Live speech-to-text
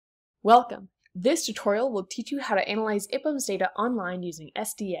Welcome! This tutorial will teach you how to analyze IPUMS data online using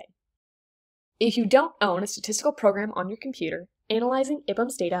SDA. If you don't own a statistical program on your computer, analyzing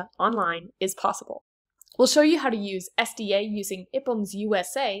IPUMS data online is possible. We'll show you how to use SDA using IPUMS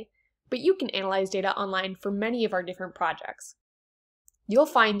USA, but you can analyze data online for many of our different projects. You'll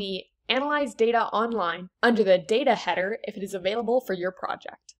find the Analyze Data Online under the Data header if it is available for your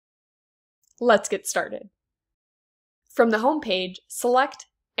project. Let's get started. From the home page, select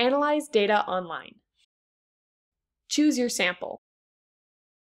Analyze Data Online. Choose your sample.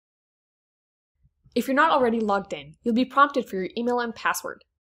 If you're not already logged in, you'll be prompted for your email and password.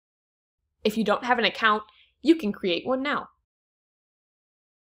 If you don't have an account, you can create one now.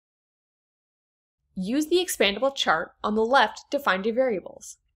 Use the expandable chart on the left to find your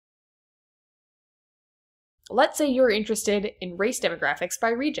variables. Let's say you're interested in race demographics by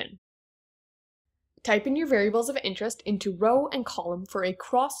region. Type in your variables of interest into row and column for a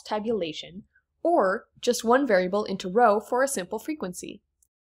cross tabulation, or just one variable into row for a simple frequency.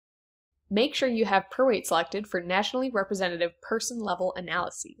 Make sure you have per weight selected for nationally representative person-level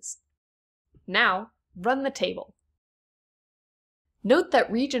analyses. Now, run the table. Note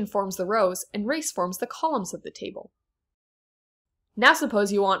that region forms the rows and race forms the columns of the table. Now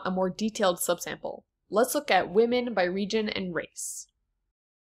suppose you want a more detailed subsample. Let's look at women by region and race.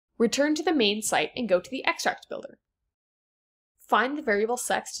 Return to the main site and go to the extract builder. Find the variable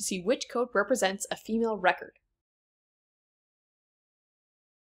sex to see which code represents a female record.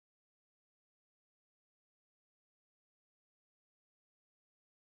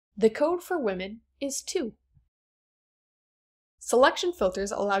 The code for women is 2. Selection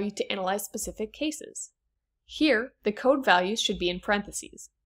filters allow you to analyze specific cases. Here, the code values should be in parentheses.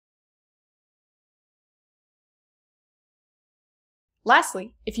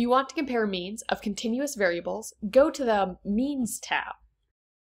 Lastly, if you want to compare means of continuous variables, go to the Means tab.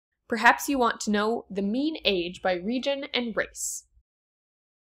 Perhaps you want to know the mean age by region and race.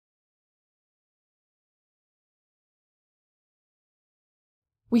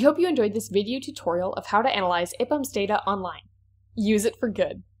 We hope you enjoyed this video tutorial of how to analyze IPUMS data online. Use it for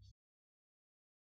good.